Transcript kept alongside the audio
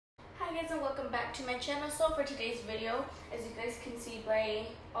Hi guys, and welcome back to my channel. So for today's video, as you guys can see by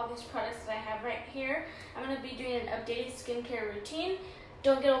all these products that I have right here, I'm going to be doing an updated skincare routine.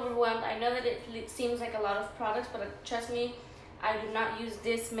 Don't get overwhelmed. I know that it seems like a lot of products, but trust me, I do not use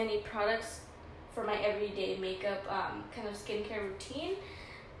this many products for my everyday makeup kind of skincare routine.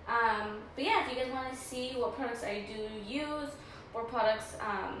 But yeah, if you guys want to see what products I do use, what products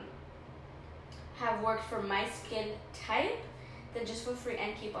have worked for my skin type, then just feel free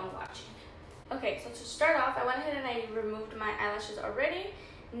and keep on watching. Okay, so to start off, I went ahead and I removed my eyelashes already.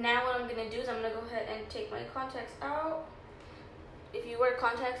 Now what I'm going to do is I'm going to go ahead and take my contacts out. If you wear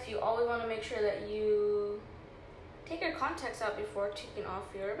contacts, you always want to make sure that you take your contacts out before taking off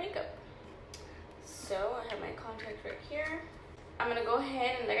your makeup. So I have my contacts right here. I'm going to go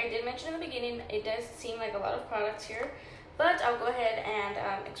ahead and, like I did mention in the beginning, it does seem like a lot of products here, but I'll go ahead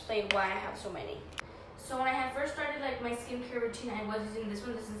and explain why I have so many. So when I had first started like my skincare routine, I was using this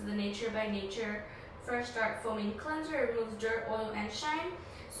one. This is the Nature by Nature Fresh Start Foaming Cleanser. It removes dirt, oil, and shine.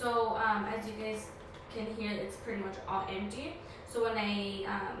 So as you guys can hear, it's pretty much all empty. So when I,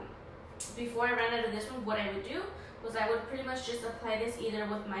 before I ran out of this one, what I would do was I would pretty much just apply this either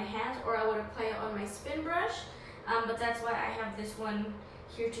with my hands or I would apply it on my spin brush. But that's why I have this one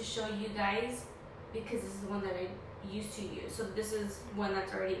here to show you guys, because this is the one that I used to use. So this is one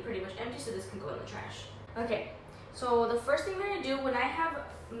that's already pretty much empty, so this can go in the trash. Okay, so the first thing that I do when I have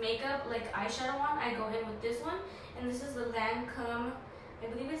makeup like eyeshadow on, I go in with this one, and this is the Lancome, I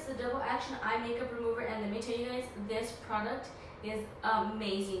believe it's the Double Action Eye Makeup Remover. And let me tell you guys, this product is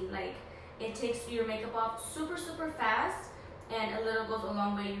amazing. Like, it takes your makeup off super fast, and a little goes a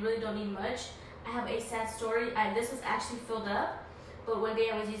long way. You really don't need much. I have a sad story. This was actually filled up, but one day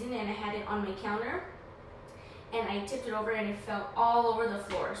I was using it and I had it on my counter, and I tipped it over and it fell all over the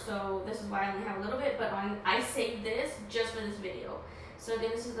floor. So this is why I only have a little bit, but I saved this just for this video. So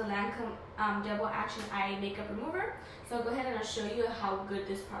again, this is the Lancome Double Action Eye Makeup Remover. So I'll go ahead and I'll show you how good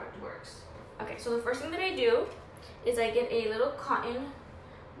this product works. Okay, so the first thing that I do is I get a little cotton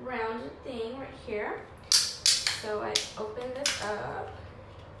round thing right here. So I open this up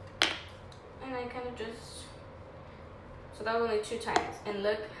and I kind of just, so that was only 2 times, and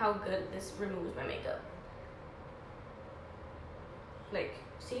look how good this removes my makeup. Like,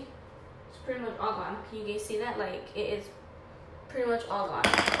 see, it's pretty much all gone. Can you guys see that? Like, it is pretty much all gone.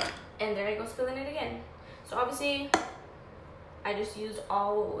 And there I go spilling it again. So obviously I just used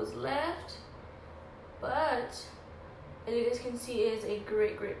all what was left, but as you guys can see, it is a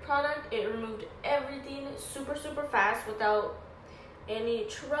great product. It removed everything super fast without any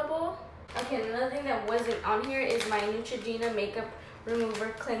trouble. Okay, another thing that wasn't on here is my Neutrogena Makeup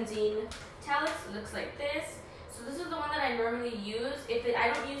Remover Cleansing Towels. It looks like this. So this is the one that I normally use.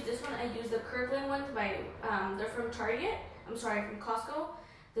 I don't use this one, I use the Kirkland ones by, they're from Target. I'm sorry, from Costco.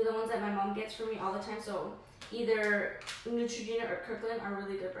 They're the ones that my mom gets for me all the time. So either Neutrogena or Kirkland are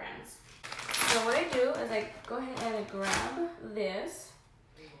really good brands. So what I do is I go ahead and I grab this,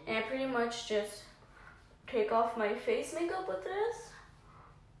 and I pretty much just take off my face makeup with this.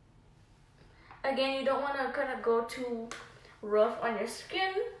 Again, you don't want to kind of go too rough on your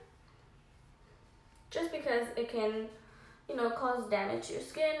skin, just because it can, you know, cause damage to your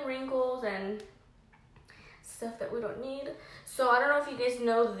skin, wrinkles, and stuff that we don't need. So I don't know if you guys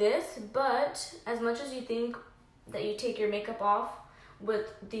know this, but as much as you think that you take your makeup off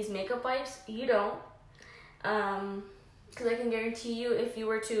with these makeup wipes, you don't. Because I can guarantee you, if you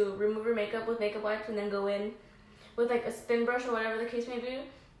were to remove your makeup with makeup wipes and then go in with like a spin brush or whatever the case may be,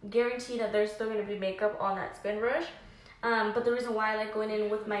 guarantee that there's still going to be makeup on that spin brush. But the reason why I like going in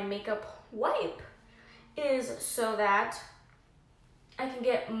with my makeup wipe is so that I can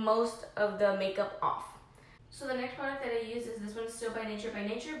get most of the makeup off. So the next product that I use is this one, still by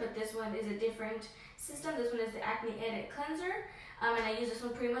Nature, but this one is a different system. This one is the Acne Edit Cleanser, and I use this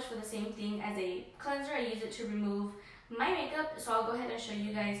one pretty much for the same thing as a cleanser. I use it to remove my makeup, so I'll go ahead and show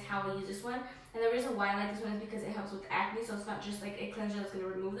you guys how I use this one. And the reason why I like this one is because it helps with acne, so it's not just like a cleanser that's going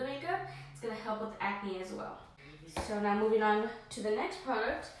to remove the makeup, it's going to help with acne as well. So now moving on to the next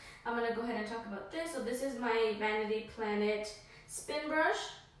product, I'm going to go ahead and talk about this. So this is my Vanity Planet spin brush.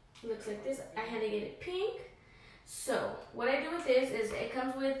 It looks like this. I had to get it pink. So what I do with this is it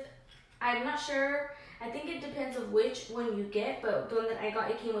comes with, I'm not sure, I think it depends on which one you get, but the one that I got,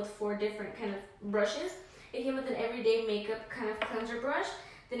 it came with 4 different kind of brushes. It came with an everyday makeup kind of cleanser brush.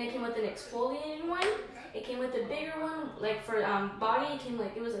 Then it came with an exfoliating one. It came with a bigger one, like for body,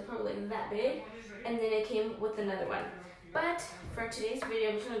 it was like probably like that big. And then it came with another one. But for today's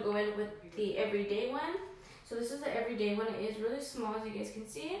video, I'm just going to go in with the everyday one. So this is the everyday one. It is really small, as you guys can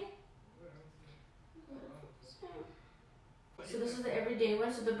see. So this is the everyday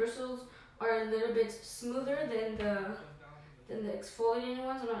one. So the bristles are a little bit smoother than the exfoliating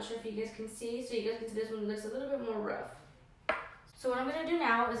ones. I'm not sure if you guys can see. So you guys can see this one looks a little bit more rough. So what I'm gonna do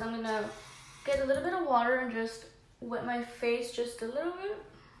now is I'm gonna get a little bit of water and just wet my face just a little bit.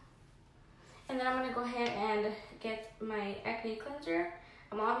 And then I'm gonna go ahead and get my acne cleanser.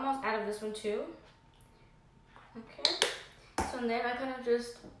 I'm almost out of this one too. Okay. So then I kind of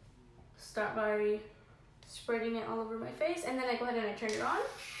just start by spreading it all over my face, and then I go ahead and I turn it on.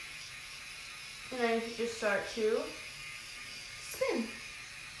 And I just start to spin.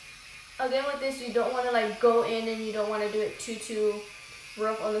 Again, with this, you don't want to like go in and you don't want to do it too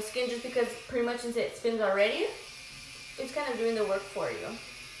rough on the skin, just because pretty much since it spins already, it's kind of doing the work for you.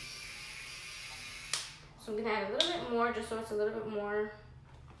 So I'm gonna add a little bit more just so it's a little bit more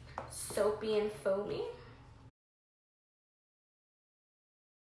soapy and foamy.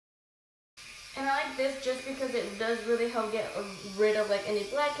 And I like this just because it does really help get rid of like any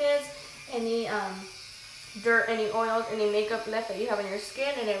blackheads, any dirt, any oils, any makeup left that you have on your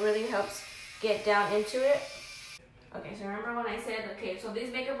skin, and it really helps get down into it. Okay, so remember when I said, okay, so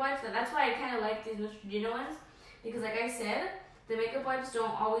these makeup wipes, that's why I kind of like these Neutrogena ones, because like I said, the makeup wipes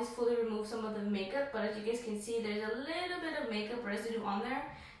don't always fully remove some of the makeup, but as you guys can see, there's a little bit of makeup residue on there.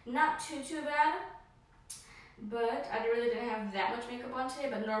 Not too bad, but I really didn't have that much makeup on today,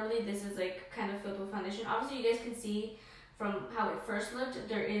 but normally this is like kind of filled with foundation. Obviously you guys can see from how it first looked,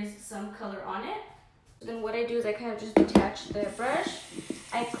 there is some color on it. So then what I do is I kind of just detach the brush.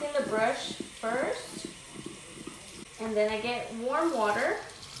 I clean the brush first, and then I get warm water,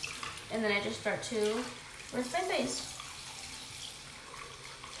 and then I just start to rinse my face.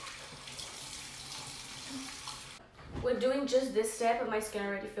 With doing just this step, my skin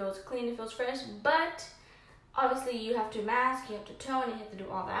already feels clean, it feels fresh, but obviously you have to mask, you have to tone, you have to do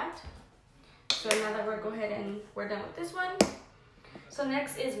all that. So now that we're done with this one. So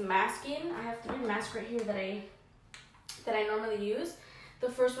next is masking. I have 3 masks right here that I normally use. The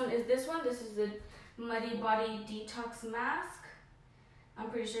first one is this one. This is the Muddy Body Detox mask. I'm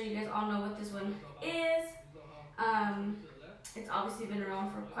pretty sure you guys all know what this one is. It's obviously been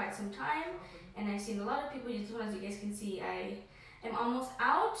around for quite some time, and I've seen a lot of people use this one. As you guys can see, I am almost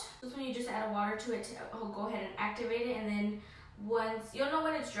out. This one you just add water to it to go ahead and activate it, and then once you'll know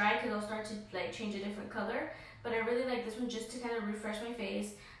when it's dry because it'll start to like change a different color. But I really like this one just to kind of refresh my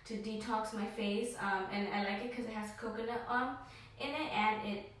face, to detox my face, and I like it because it has coconut in it,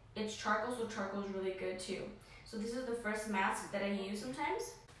 and it's charcoal, so charcoal is really good too. So this is the first mask that I use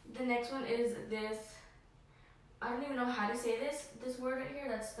sometimes. The next one is this, I don't even know how to say this word right here.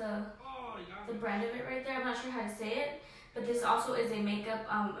 That's the brand of it right there. I'm not sure how to say it, but this also is a makeup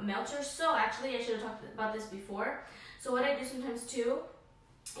melter. So actually I should have talked about this before. So what I do sometimes too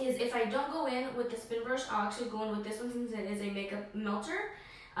is if I don't go in with the spin brush, I'll actually go in with this one since it is a makeup melter.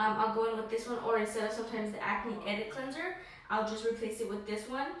 I'll go in with this one, or instead of sometimes the Acne Edit Cleanser, I'll just replace it with this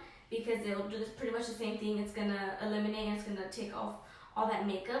one because they'll do this pretty much the same thing. It's gonna eliminate and it's gonna take off all that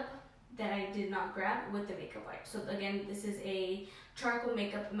makeup that I did not grab with the makeup wipe. So again, this is a charcoal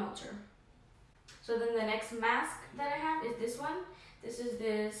makeup melter. So then the next mask that I have is this one. This is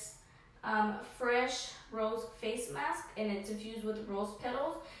this fresh rose face mask, and it's infused with rose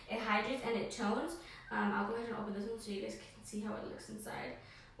petals. It hydrates and it tones. I'll go ahead and open this one so you guys can see how it looks inside.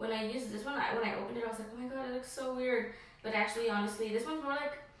 When I used this one, when I opened it, I was like, oh my god, it looks so weird. But actually, honestly, this one's more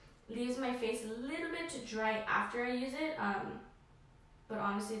like leaves my face a little bit to dry after I use it. But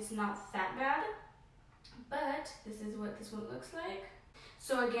honestly, it's not that bad. But this is what this one looks like.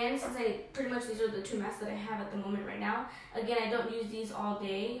 So again, since these are the 2 masks that I have at the moment right now. Again, I don't use these all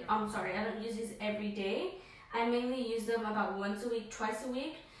day. I don't use these every day. I mainly use them about once a week, twice a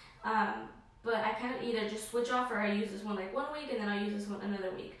week. But I kind of either just switch off, or I use this one like 1 week and then I'll use this one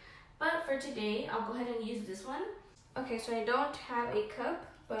another week. But for today, I'll go ahead and use this one. Okay, so I don't have a cup,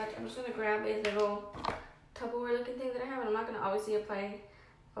 but I'm just gonna grab a little Tupperware looking thing that I have, and I'm not gonna obviously apply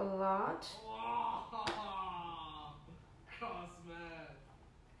a lot.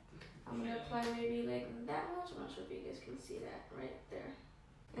 I'm gonna apply maybe like that much. I'm not sure if you guys can see that right there.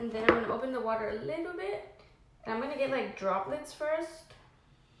 And then I'm gonna open the water a little bit, and I'm gonna get like droplets first,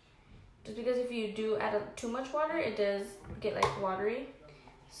 just because if you do add too much water, it does get like watery.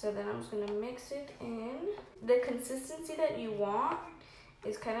 So then I'm just gonna mix it in. The consistency that you want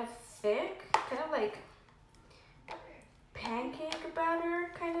is kind of thick, kind of like pancake batter,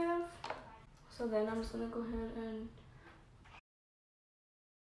 kind of. So then I'm just gonna go ahead and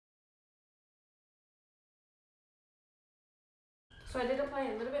so I did apply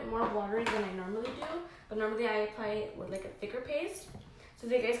a little bit more watery than I normally do, but normally I apply it with like a thicker paste. So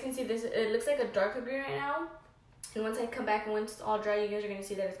if you guys can see this, it looks like a darker green right now, And once I come back and once it's all dry, you guys are going to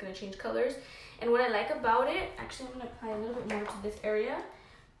see that it's going to change colors. And what I like about it, actually I'm going to apply a little bit more to this area,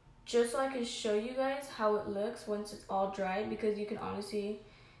 just so I can show you guys how it looks once it's all dry, because you can honestly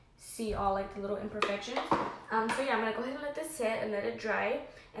see all like the little imperfections. So yeah, I'm going to go ahead and let this set and let it dry,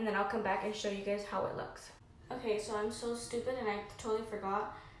 and then I'll come back and show you guys how it looks. Okay, so I'm so stupid and I totally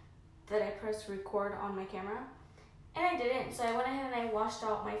forgot that I pressed record on my camera. And I didn't, so I went ahead and I washed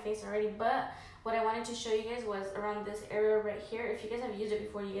out my face already, but what I wanted to show you guys was around this area right here. If you guys have used it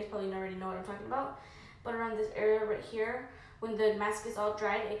before, you guys probably already know what I'm talking about. But around this area right here, when the mask is all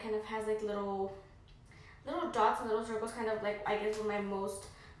dried, it kind of has like little dots and little circles, kind of like, I guess, where my most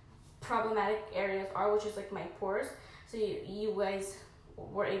problematic areas are, which is like my pores. So you guys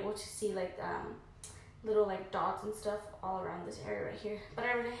were able to see like little like dots and stuff all around this area right here. But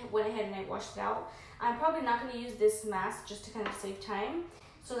I already went ahead and I washed it out. I'm probably not going to use this mask just to kind of save time.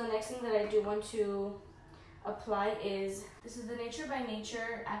 So the next thing that I do want to apply is, this is the Nature by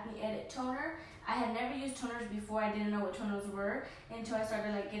Nature Acne Edit Toner. I had never used toners before. I didn't know what toners were until I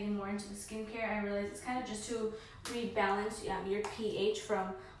started like getting more into the skincare. I realized it's kind of just to rebalance your pH from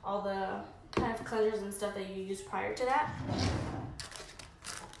all the kind of cleansers and stuff that you used prior to that.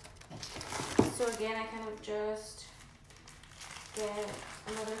 So again, I kind of just get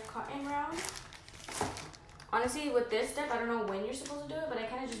another cotton round. Honestly, with this step, I don't know when you're supposed to do it, but I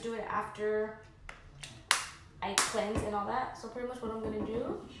kind of just do it after I cleanse and all that. So pretty much what I'm going to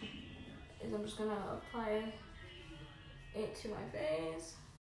do is I'm just going to apply it to my face.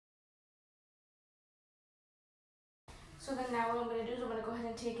 So then now what I'm going to do is I'm going to go ahead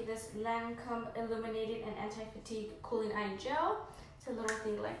and take this Lancome Illuminated and Anti-Fatigue Cooling Eye Gel. It's a little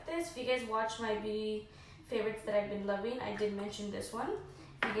thing like this. If you guys watch my beauty favorites that I've been loving, I did mention this one.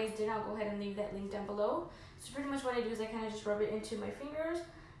 If you guys did, I'll go ahead and leave that link down below. So pretty much what I do is I kind of just rub it into my fingers,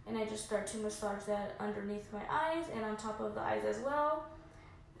 and I just start to massage that underneath my eyes and on top of the eyes as well.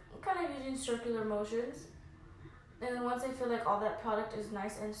 I'm kind of using circular motions. And then once I feel like all that product is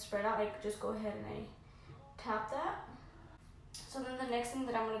nice and spread out, I just go ahead and I tap that. So then the next thing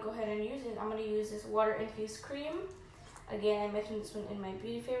that I'm going to go ahead and use is I'm going to use this water infused cream. Again, I mentioned this one in my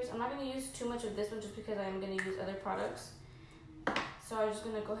beauty favorites. I'm not going to use too much of this one just because I'm going to use other products. So I'm just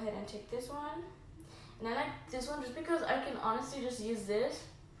going to go ahead and take this one. And I like this one just because I can honestly just use this.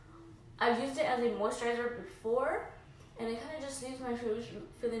 I've used it as a moisturizer before, and it kind of just leaves my face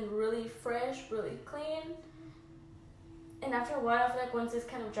feeling really fresh, really clean. And after a while, I feel like once it's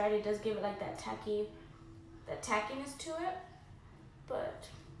kind of dried, it does give it like that tackiness to it. But,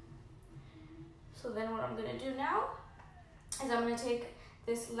 so then what I'm going to do now is I'm going to take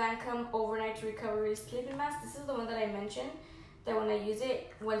this Lancome Overnight Recovery Sleeping Mask. This is the one that I mentioned, that when I use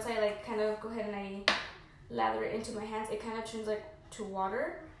it, once I like kind of go ahead and I lather it into my hands, it kind of turns like to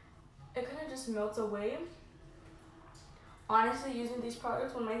water. It kind of just melts away. Honestly, using these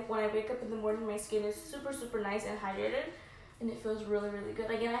products when I wake up in the morning, my skin is super nice and hydrated, and it feels really good.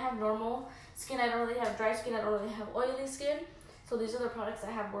 Again, I have normal skin. I don't really have dry skin. I don't really have oily skin. So these are the products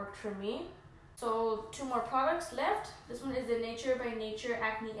that have worked for me. So 2 more products left. This one is the Nature by Nature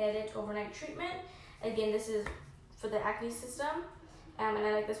Acne Edit Overnight Treatment. Again, this is for the acne system. And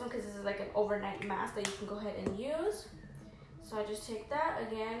I like this one because this is like an overnight mask that you can go ahead and use. So I just take that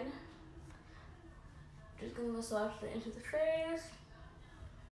again. Just gonna massage it into the face.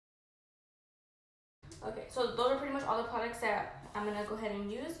 Okay, so those are pretty much all the products that I'm gonna go ahead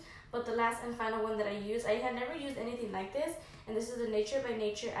and use. But the last and final one that I use, I had never used anything like this, and this is the Nature by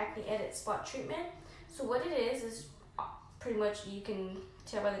Nature Acne Edit Spot Treatment. So what it is pretty much, you can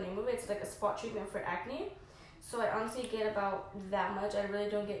tell by the name of it, it's like a spot treatment for acne. So I honestly get about that much. I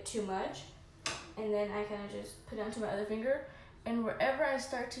really don't get too much. And then I kind of just put it onto my other finger, and wherever I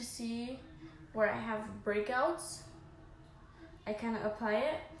start to see where I have breakouts, I kind of apply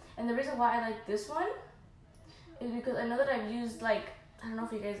it. And the reason why I like this one is because I know that I've used, like, I don't know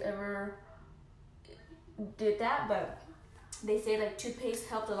if you guys ever did that, but they say like toothpaste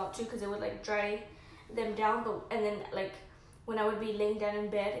helped a lot too, because it would like dry them down, and then like when I would be laying down in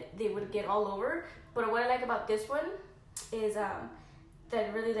bed, they would get all over. But what I like about this one is that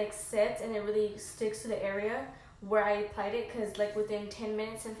it really like sets and it really sticks to the area where I applied it, because like within 10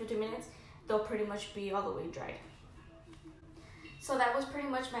 minutes and 15 minutes, they'll pretty much be all the way dried. So that was pretty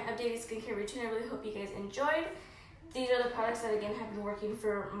much my updated skincare routine. I really hope you guys enjoyed. These are the products that, again, have been working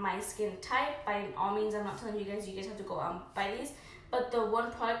for my skin type. By all means, I'm not telling you guys have to go out and buy these. But the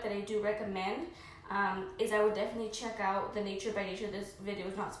one product that I do recommend is I would definitely check out the Nature by Nature. This video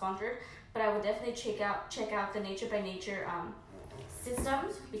is not sponsored, but I would definitely check out the Nature by Nature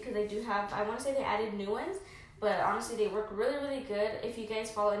systems, because they do have, I want to say they added new ones, but honestly, they work really good. If you guys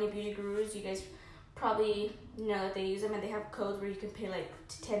follow any beauty gurus, you guys probably know that they use them, and they have codes where you can pay like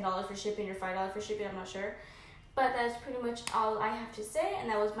 $10 for shipping or $5 for shipping. I'm not sure. But that's pretty much all I have to say, and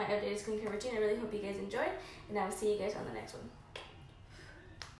that was my updated skincare routine. I really hope you guys enjoyed, and I will see you guys on the next one.